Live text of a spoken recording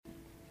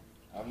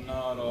I've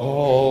not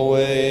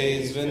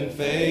always been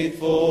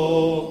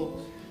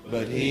faithful,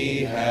 but He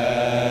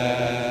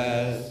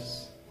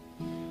has.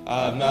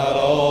 I've not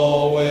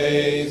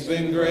always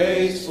been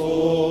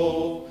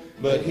graceful,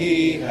 but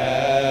He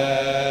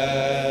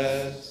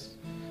has.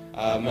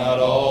 I've not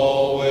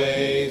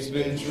always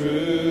been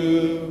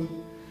true,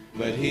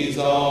 but He's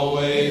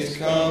always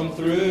come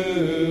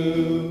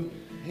through.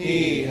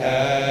 He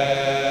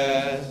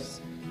has.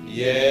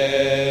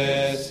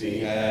 Yes, He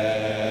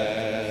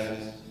has.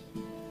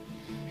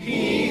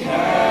 He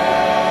has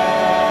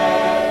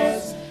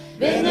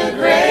been the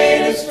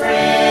greatest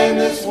friend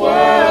this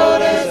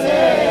world has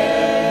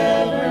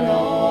ever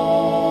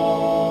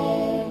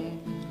known.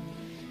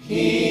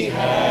 He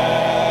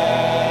has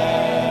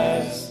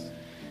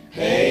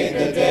paid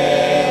the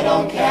debt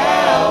on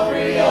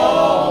Calvary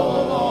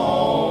all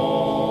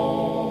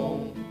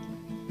alone.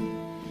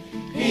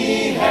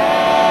 He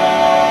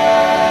has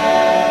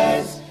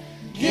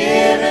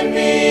given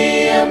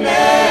me a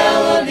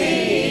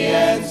melody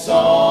and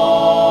song.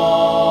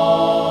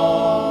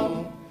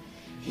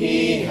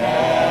 He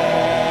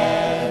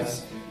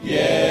has,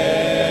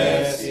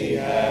 yes, He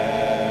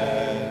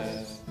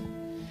has.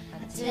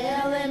 I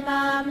tell Him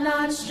I'm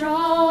not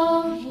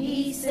strong,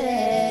 He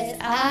says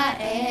I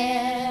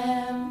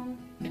am.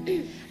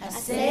 I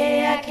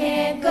say I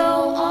can't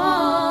go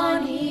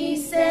on, He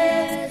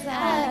says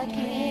I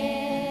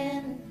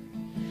can.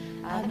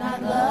 I've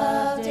not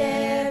loved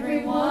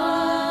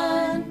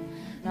everyone,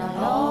 not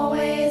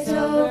always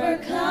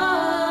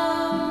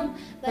overcome,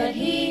 but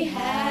He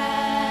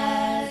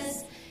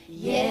has,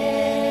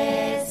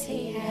 yes,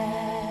 He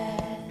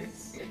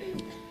has.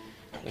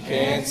 I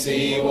can't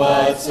see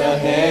what's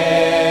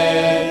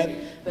ahead,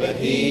 but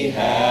He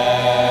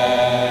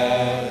has.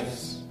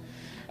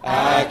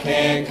 I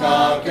can't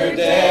conquer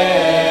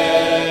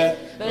death,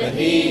 but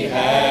He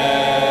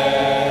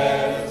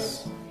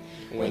has.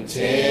 When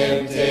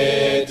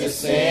tempted to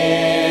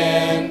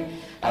sin,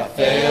 I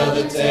failed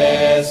the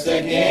test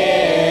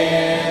again.